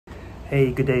Hey,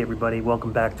 good day everybody.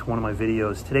 Welcome back to one of my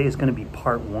videos. Today is going to be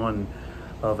part one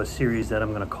of a series that I'm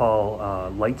going to call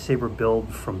Lightsaber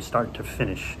Build from Start to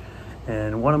Finish.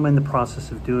 And what I'm in the process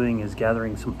of doing is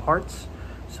gathering some parts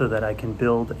so that I can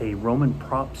build a Roman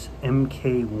Props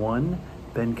MK1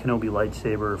 Ben Kenobi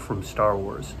lightsaber from Star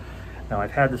Wars. Now,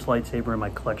 I've had this lightsaber in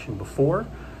my collection before,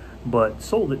 but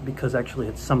sold it because actually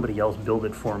had somebody else build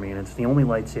it for me, and it's the only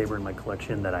lightsaber in my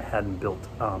collection that I hadn't built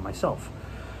myself.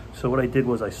 So what I did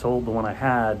was I sold the one I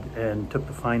had and took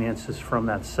the finances from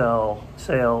that sale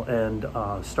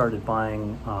and started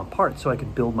buying parts so I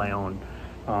could build my own.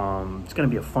 It's going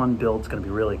to be a fun build. It's going to be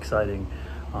really exciting.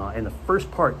 And the first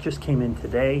part just came in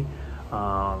today.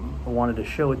 I wanted to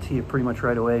show it to you pretty much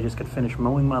right away. I just got finished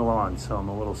mowing my lawn, so I'm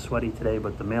a little sweaty today,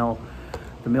 but the mail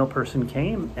person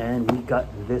came and we got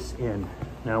this in.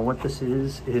 Now what this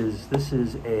is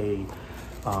a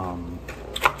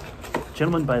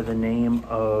gentleman by the name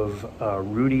of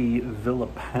Rudy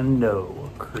Villapando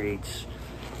creates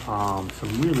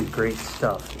some really great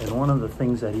stuff, and one of the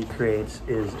things that he creates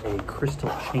is a crystal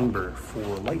chamber for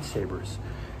lightsabers,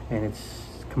 and it's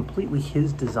completely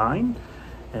his design,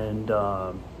 and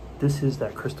this is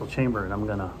that crystal chamber, and I'm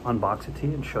gonna unbox it to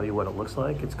you and show you what it looks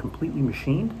like. It's completely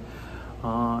machined.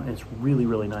 It's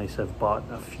really nice. I've bought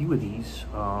a few of these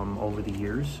over the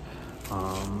years.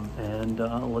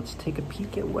 Let's take a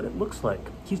peek at what it looks like.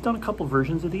 He's done a couple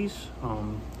versions of these,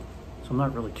 so I'm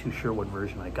not really too sure what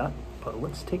version I got, but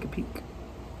let's take a peek.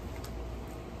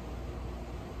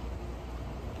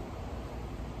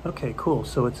 Okay, cool.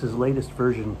 So it's his latest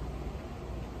version.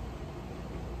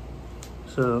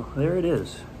 So there it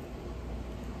is.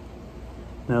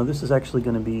 Now this is actually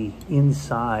going to be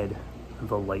inside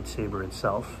the lightsaber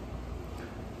itself,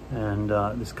 and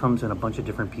this comes in a bunch of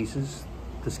different pieces.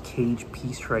 This cage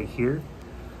piece right here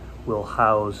will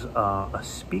house a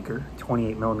speaker,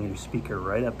 28mm speaker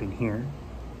right up in here.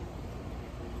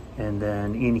 And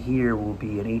then in here will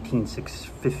be an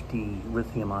 18650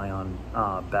 lithium ion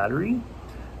battery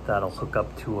that'll hook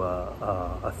up to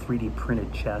a 3D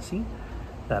printed chassis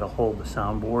that'll hold the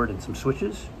soundboard and some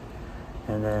switches.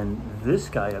 And then this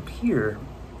guy up here,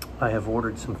 I have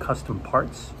ordered some custom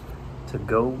parts to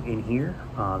go in here.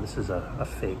 This is a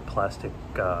fake plastic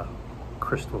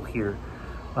crystal here.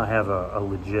 I have a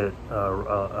legit,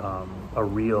 a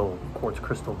real quartz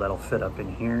crystal that'll fit up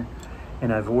in here.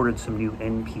 And I've ordered some new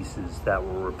end pieces that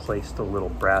will replace the little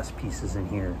brass pieces in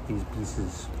here. These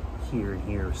pieces here and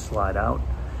here slide out.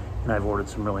 And I've ordered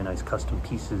some really nice custom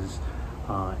pieces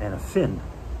and a fin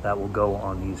that will go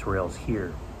on these rails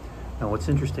here. Now what's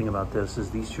interesting about this is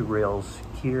these two rails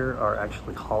here are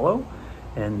actually hollow,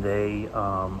 and they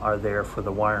are there for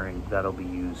the wiring that'll be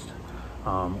used.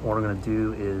 What I'm going to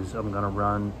do is I'm going to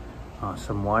run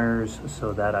some wires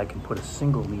so that I can put a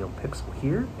single neopixel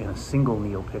here and a single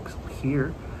neopixel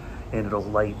here, and it'll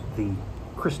light the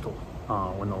crystal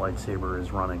when the lightsaber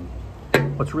is running.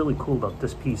 What's really cool about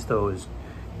this piece though is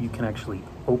you can actually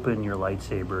open your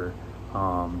lightsaber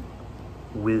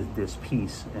with this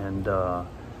piece, and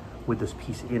with this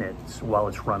piece in it while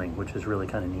it's running, which is really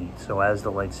kind of neat. So as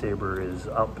the lightsaber is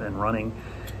up and running,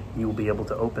 you will be able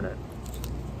to open it.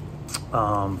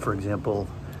 For example,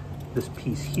 this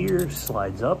piece here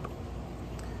slides up,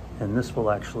 and this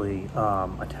will actually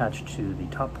attach to the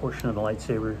top portion of the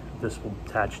lightsaber. This will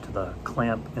attach to the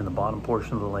clamp in the bottom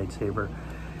portion of the lightsaber,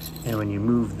 and when you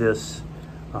move this,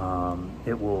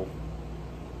 it will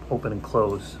open and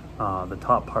close the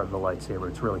top part of the lightsaber.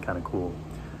 It's really kind of cool.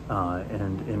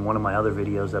 And in one of my other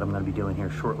videos that I'm going to be doing here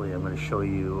shortly, I'm going to show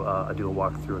you, do a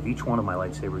walkthrough of each one of my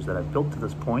lightsabers that I've built to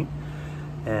this point.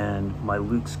 And my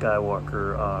Luke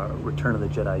Skywalker Return of the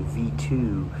Jedi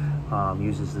V2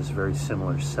 uses this very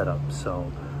similar setup.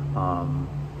 So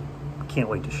can't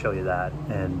wait to show you that.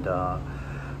 And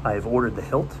I've ordered the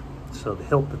hilt. So the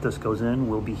hilt that this goes in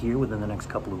will be here within the next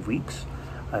couple of weeks.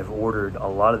 I've ordered a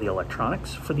lot of the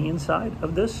electronics for the inside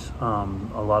of this. A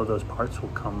lot of those parts will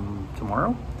come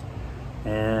tomorrow.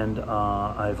 And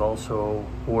I've also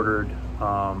ordered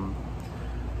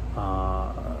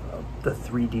the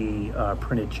 3D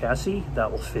printed chassis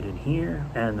that will fit in here,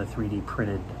 and the 3D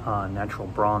printed natural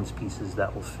bronze pieces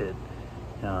that will fit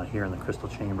here in the crystal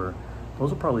chamber.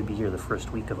 Those will probably be here the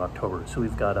first week of October. So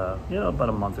we've got about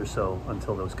a month or so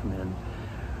until those come in.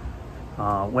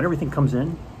 When everything comes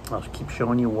in, I'll keep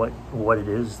showing you what it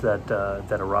is that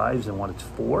arrives and what it's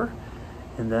for.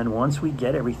 And then once we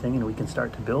get everything and we can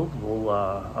start to build,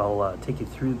 I'll take you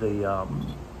through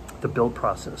the build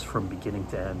process from beginning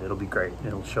to end. It'll be great.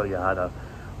 It'll show you how to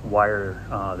wire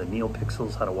the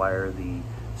neopixels, how to wire the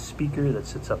speaker that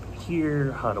sits up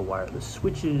here, how to wire the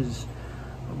switches,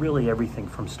 really everything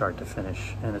from start to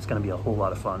finish, and it's going to be a whole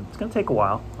lot of fun. It's going to take a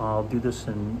while. I'll do this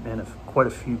in quite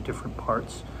a few different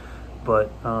parts,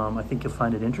 but I think you'll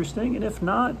find it interesting, and if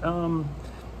not,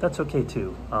 that's okay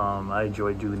too. I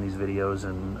enjoy doing these videos,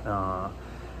 and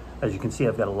as you can see,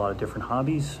 I've got a lot of different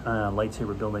hobbies.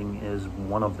 Lightsaber building is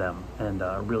one of them, and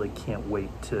I really can't wait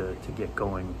to get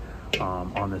going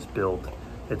on this build.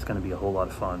 It's going to be a whole lot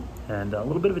of fun, and a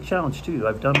little bit of a challenge too.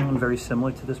 I've done one very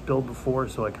similar to this build before,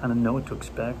 so I kind of know what to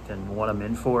expect and what I'm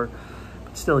in for,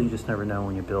 but still, you just never know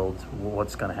when you build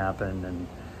what's going to happen,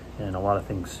 and a lot of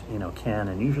things, you know, can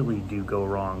and usually do go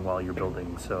wrong while you're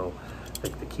building. So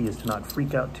the key is to not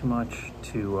freak out too much,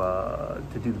 to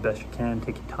do the best you can,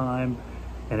 take your time,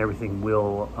 and everything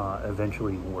will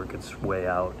eventually work its way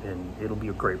out, and it'll be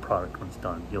a great product when it's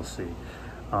done. You'll see.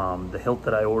 The hilt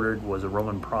that I ordered was a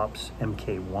Roman Props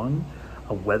MK1,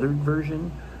 a weathered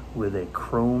version with a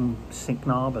chrome sync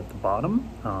knob at the bottom.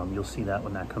 You'll see that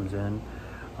when that comes in.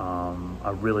 I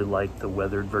really like the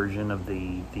weathered version of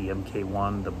the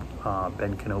MK1, the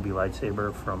Ben Kenobi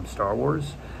lightsaber from Star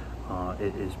Wars.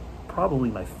 It is probably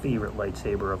my favorite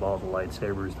lightsaber of all the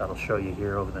lightsabers that I'll show you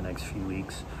here over the next few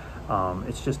weeks.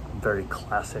 It's just very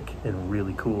classic and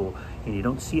really cool, and you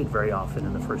don't see it very often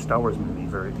in the first Star Wars movie.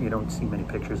 You don't see many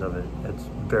pictures of it. It's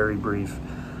very brief,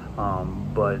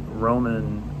 but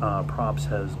Roman Props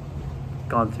has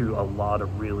gone through a lot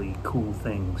of really cool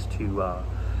things to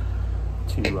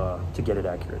get it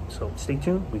accurate. So stay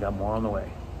tuned. We got more on the way.